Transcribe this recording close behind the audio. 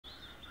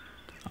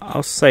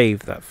I'll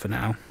save that for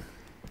now.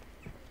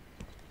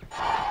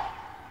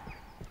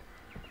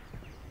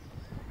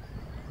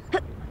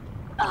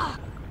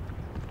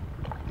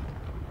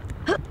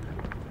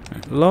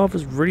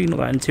 Lava's really not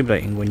that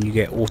intimidating when you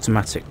get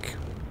automatically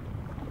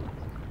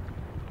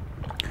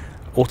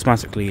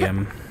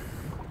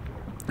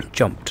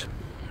jumped.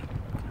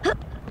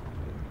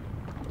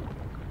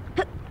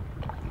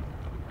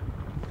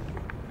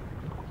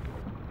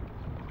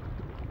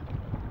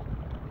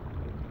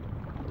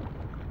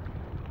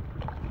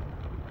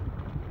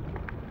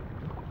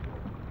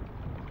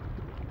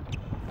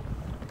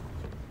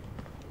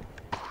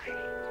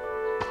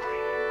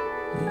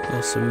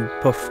 There's some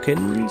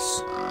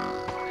puffkins.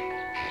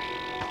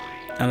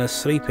 And a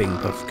sleeping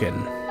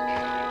puffkin.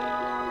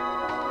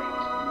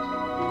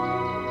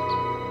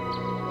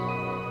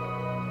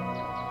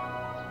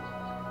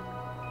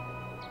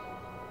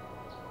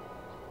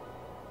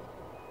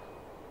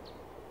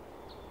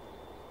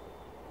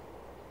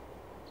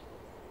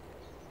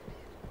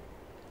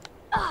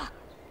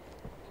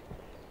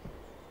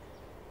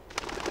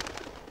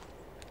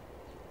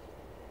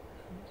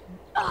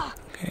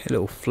 Okay,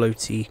 little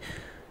floaty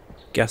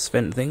gas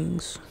vent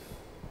things.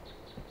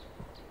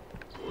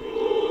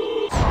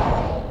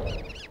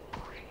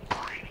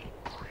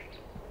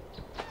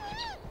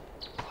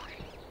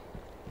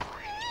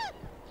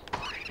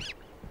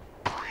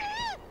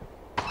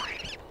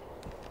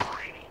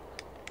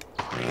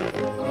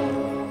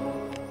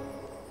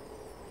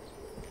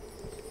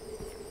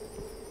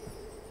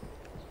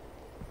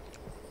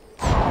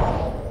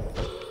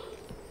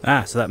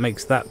 Ah, so that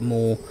makes that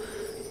more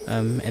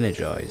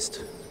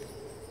energized.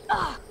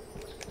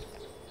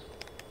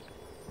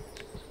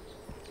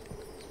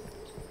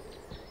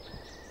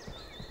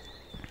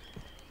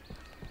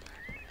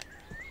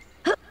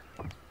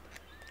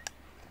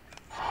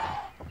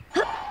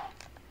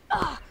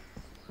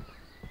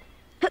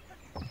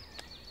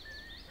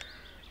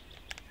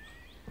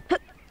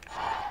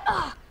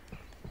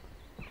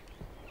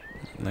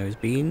 Those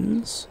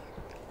beans.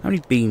 How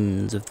many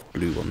beans of the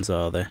blue ones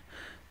are there?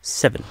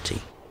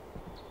 70.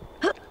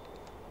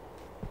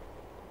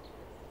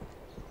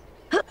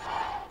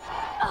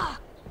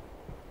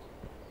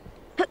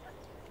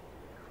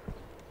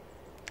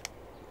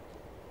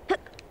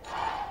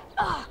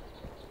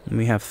 And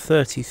we have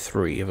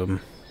 33 of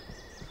them.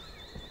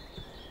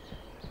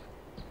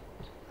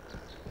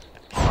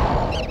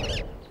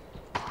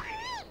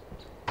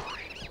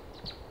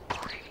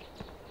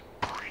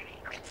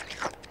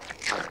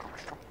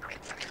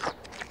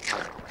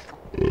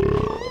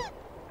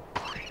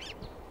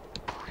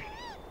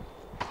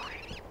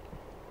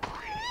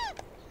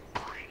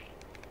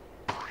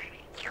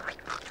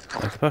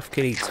 If the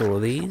puffkin eats all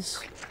of these,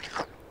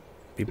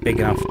 be big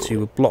enough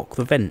to block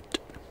the vent.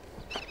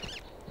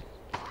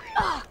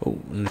 Oh,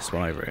 and this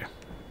one over here.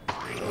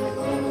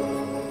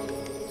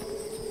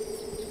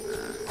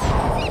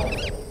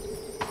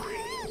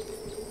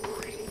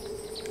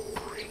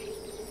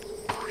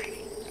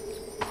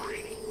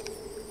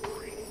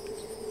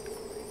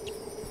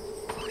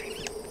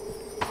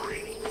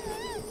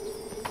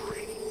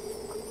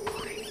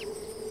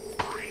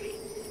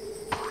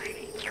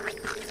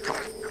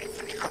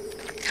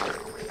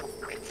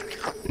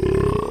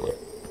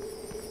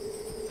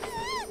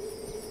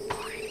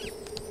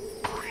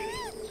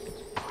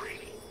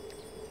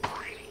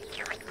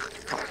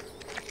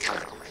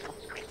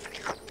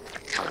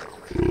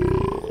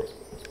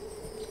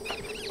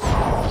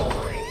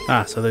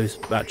 Ah, so those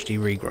actually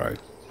regrow.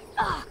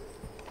 Ah,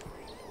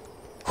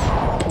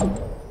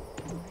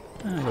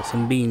 I got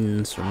some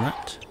beans from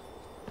that.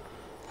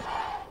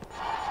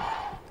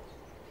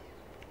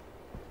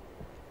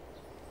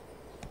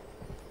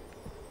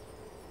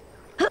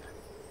 Is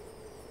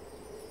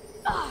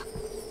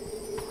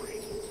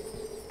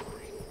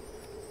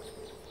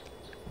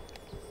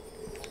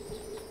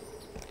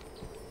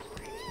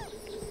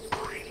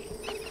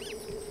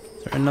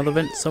there another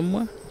vent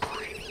somewhere?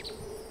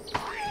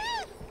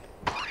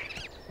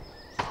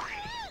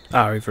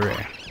 Ah, over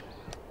here.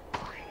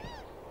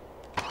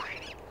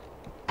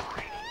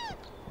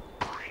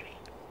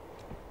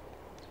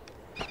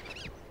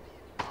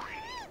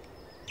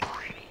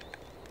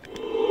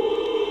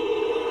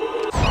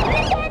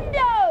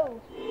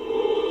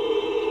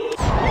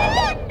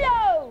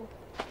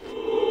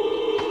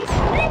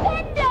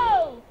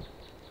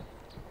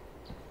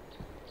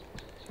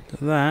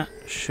 That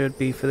should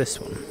be for this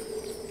one.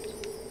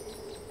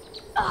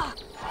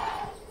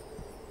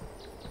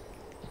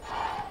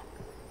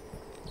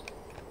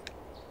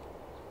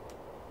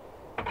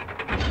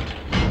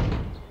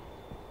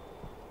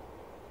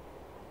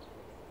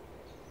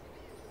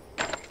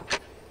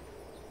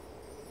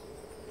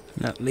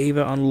 That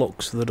lever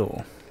unlocks the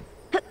door.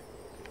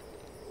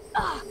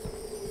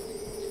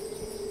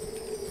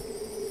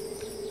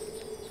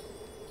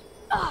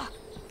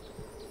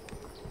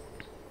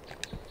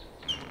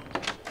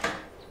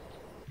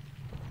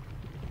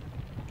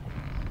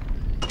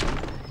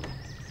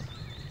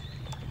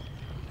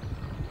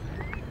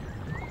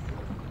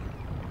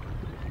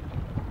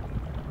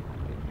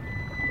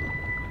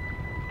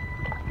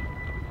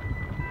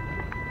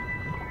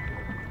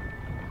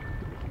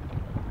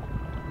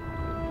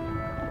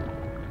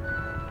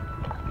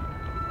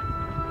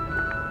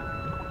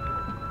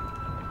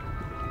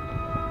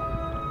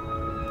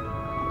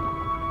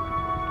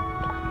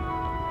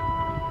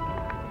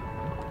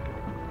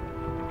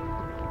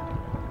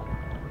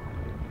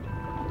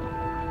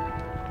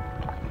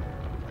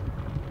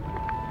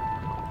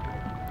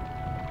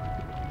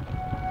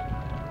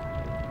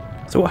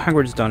 So what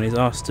Hagrid's done is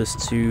asked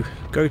us to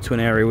go to an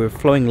area with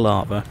flowing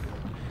lava,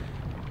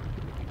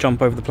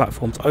 jump over the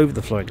platforms over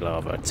the flowing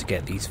lava to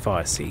get these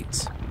fire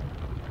seeds.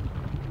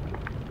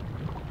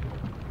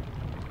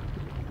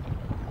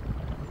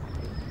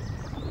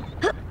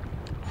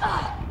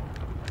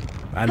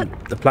 And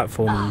the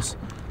platforms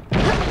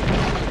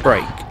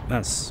break.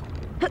 That's...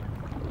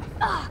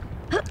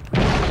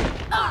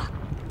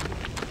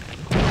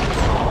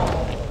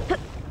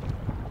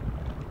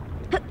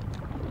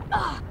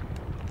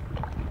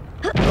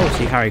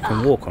 Obviously Harry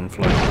can walk on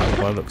flowing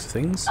lava by the looks of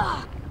things.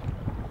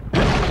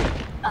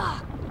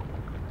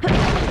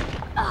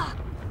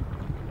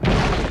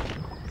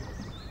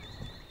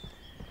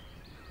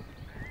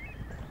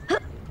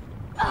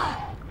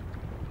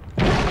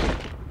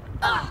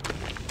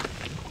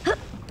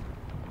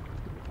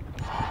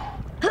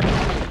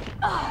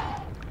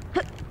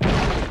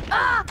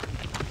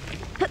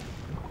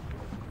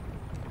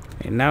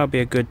 Now would be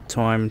a good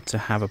time to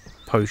have a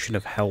potion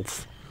of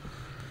health.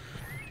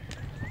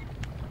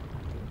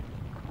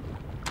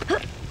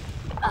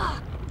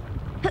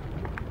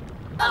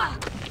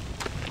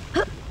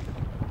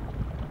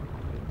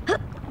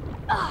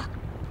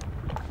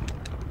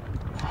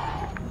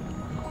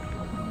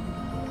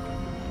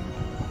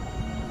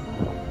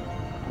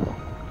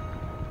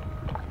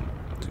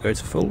 To go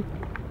to full?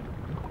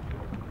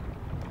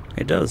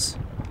 It does.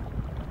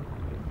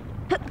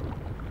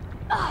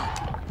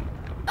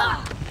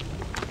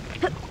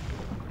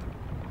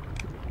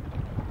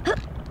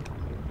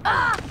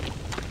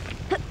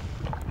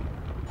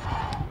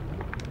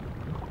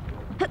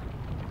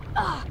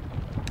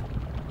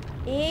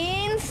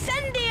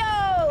 Incendio!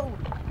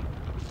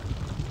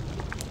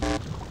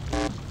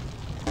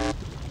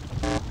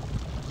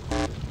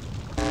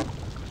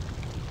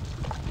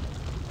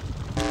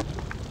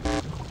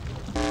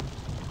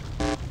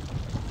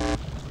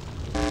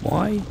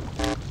 Why?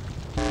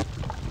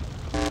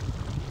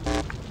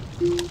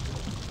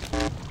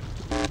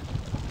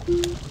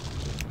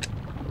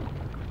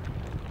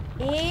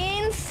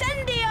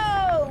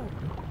 Incendio!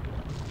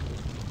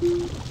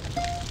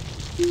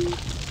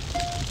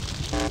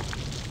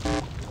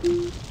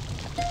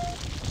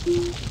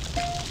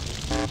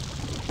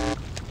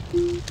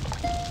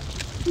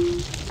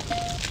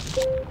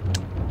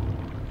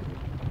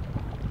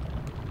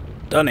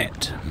 Done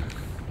it.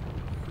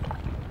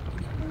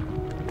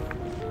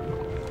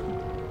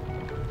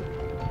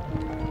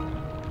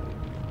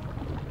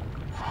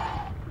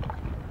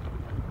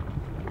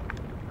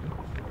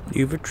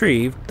 You've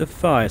retrieved the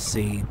fire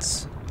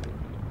seeds.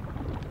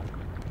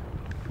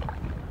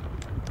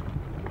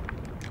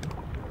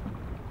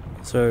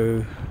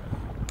 So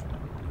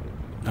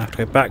I have to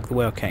go back the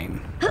way I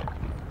came.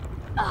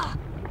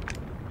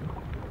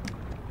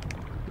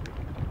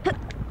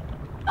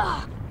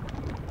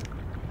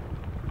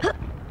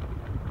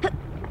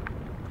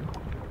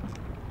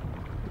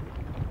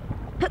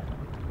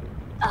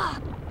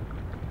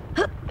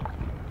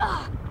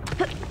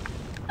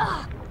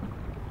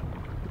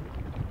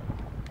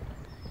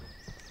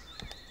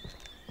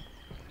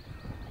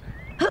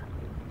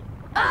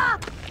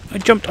 I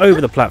jumped over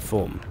the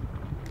platform.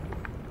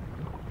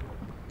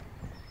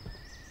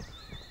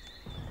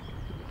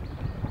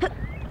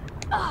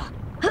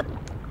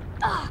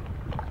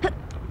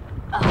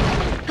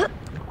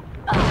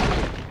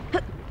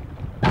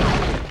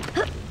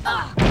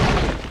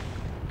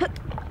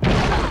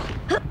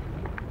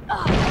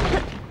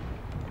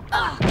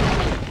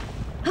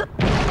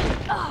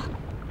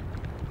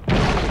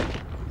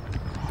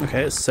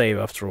 Okay, let's save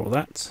after all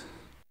that.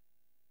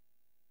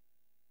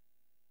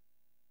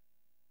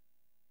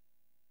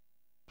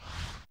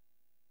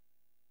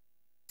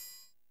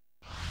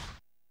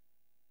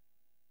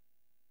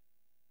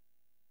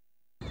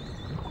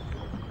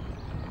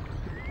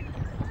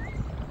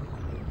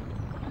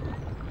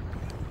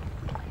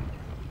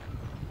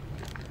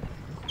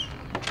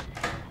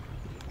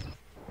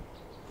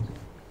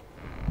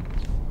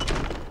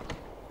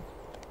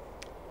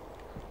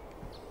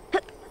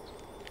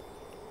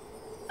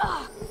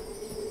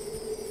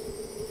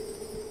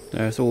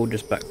 No, it's all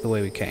just back the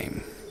way we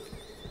came.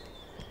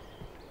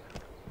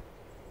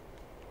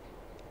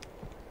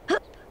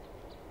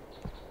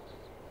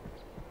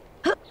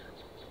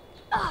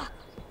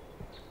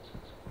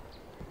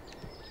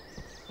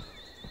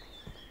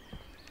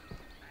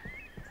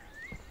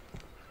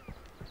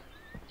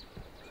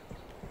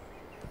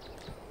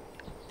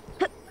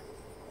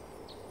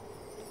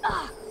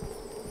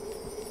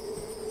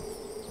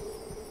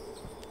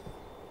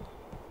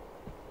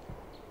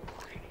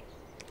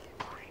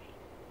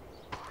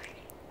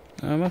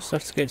 I must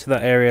have to get to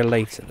that area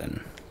later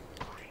then.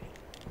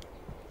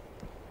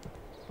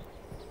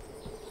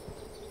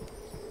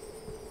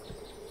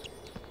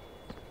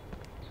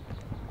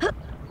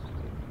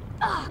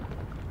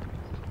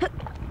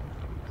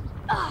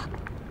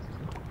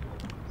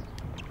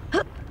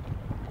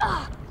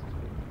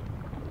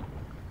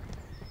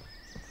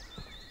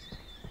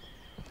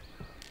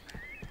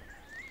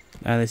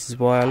 And this is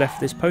why I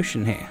left this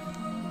potion here.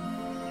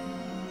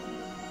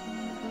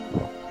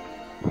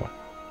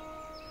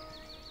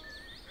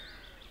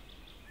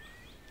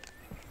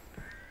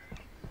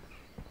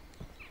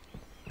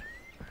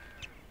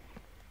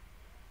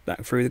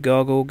 Back through the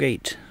Gargoyle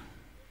Gate.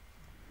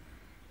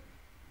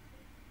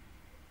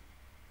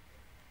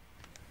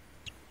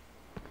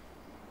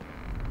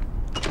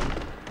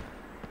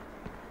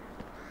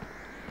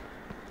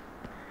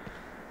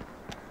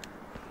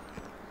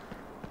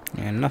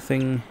 And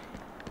nothing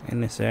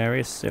in this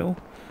area still.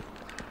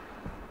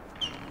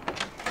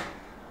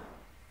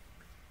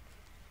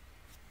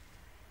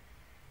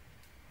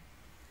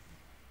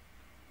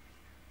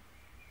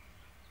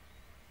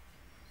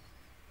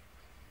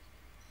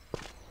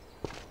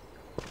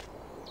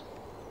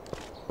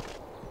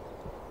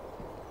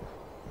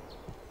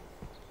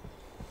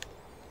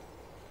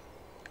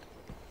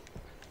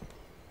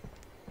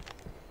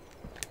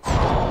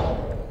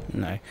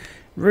 No,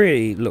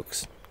 really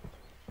looks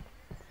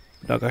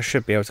like I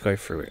should be able to go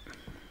through it.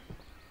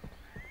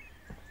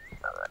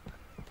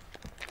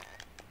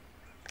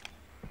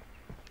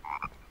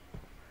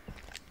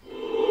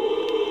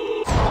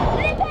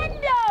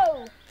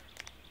 Nintendo!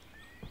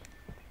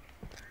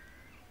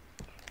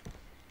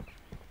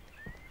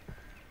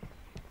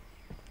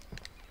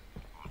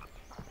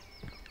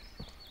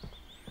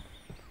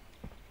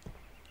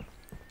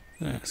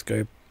 Let's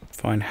go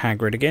find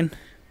Hagrid again.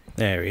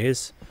 There he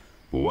is.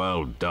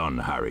 Well done,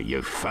 Harry.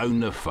 You've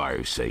found the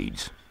fire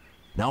seeds.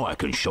 Now I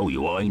can show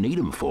you what I need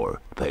them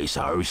for, but it's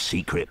our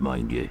secret,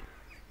 mind you.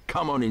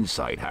 Come on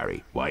inside,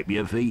 Harry. Wipe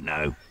your feet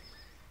now.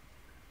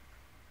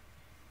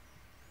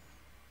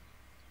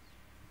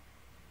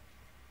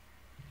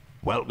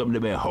 Welcome to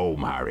my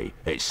home, Harry.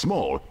 It's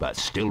small, but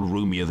still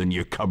roomier than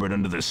your cupboard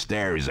under the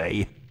stairs,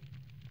 eh?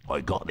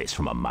 I got this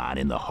from a man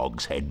in the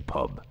Hogshead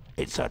pub.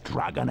 It's a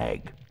dragon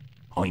egg.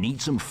 I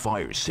need some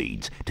fire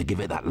seeds to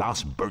give it that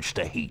last burst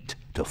of heat,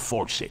 to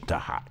force it to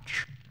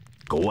hatch.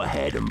 Go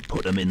ahead and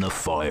put them in the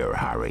fire,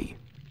 Harry.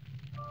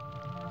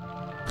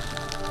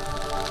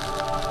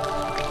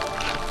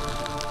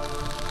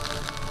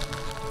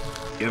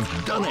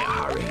 You've done it,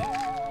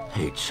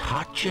 Harry. It's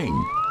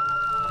hatching.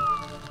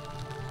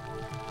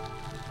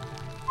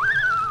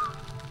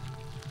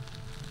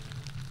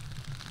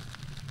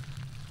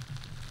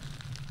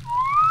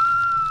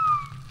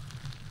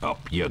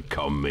 Up you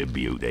come, me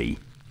beauty.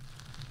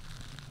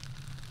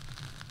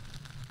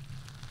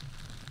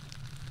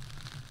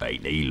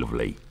 Ain't he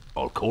lovely?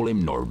 I'll call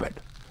him Norbert.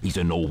 He's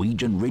a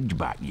Norwegian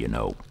ridgeback, you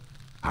know.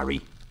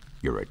 Harry,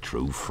 you're a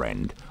true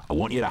friend. I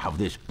want you to have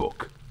this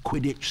book,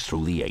 Quidditch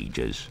Through the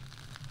Ages.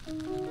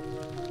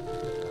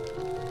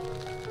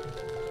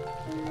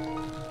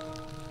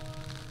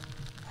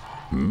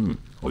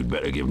 I'd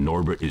better give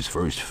Norbert his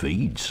first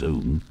feed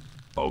soon.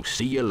 I'll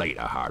see you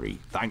later, Harry.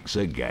 Thanks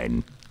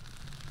again.